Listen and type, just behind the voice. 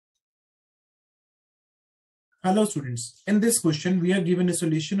Hello students, in this question we are given a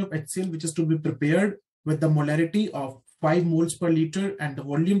solution of HCl which is to be prepared with the molarity of 5 moles per liter and the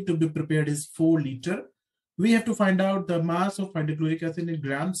volume to be prepared is 4 liter. We have to find out the mass of hydrochloric acid in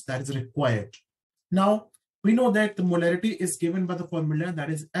grams that is required. Now we know that the molarity is given by the formula that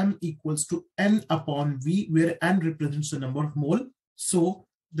is M equals to N upon V, where N represents the number of mole. So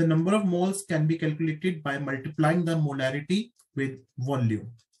the number of moles can be calculated by multiplying the molarity with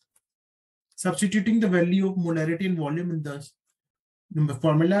volume. Substituting the value of molarity and volume in the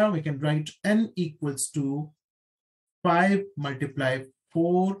formula, we can write N equals to 5 multiplied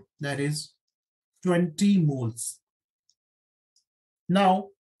 4, that is 20 moles. Now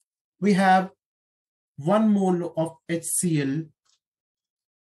we have 1 mole of HCl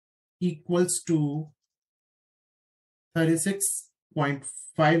equals to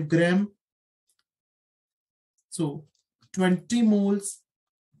 36.5 gram. So 20 moles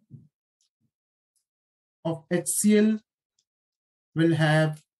of HCl will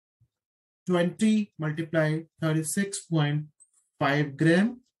have 20 multiplied 36.5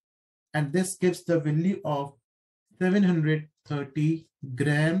 gram, and this gives the value of 730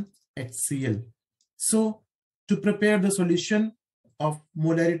 gram HCl. So to prepare the solution of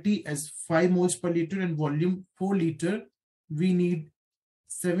molarity as 5 moles per liter and volume 4 liter, we need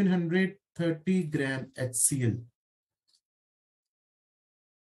 730 gram HCl.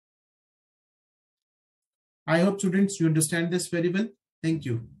 I hope students you understand this very well. Thank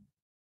you.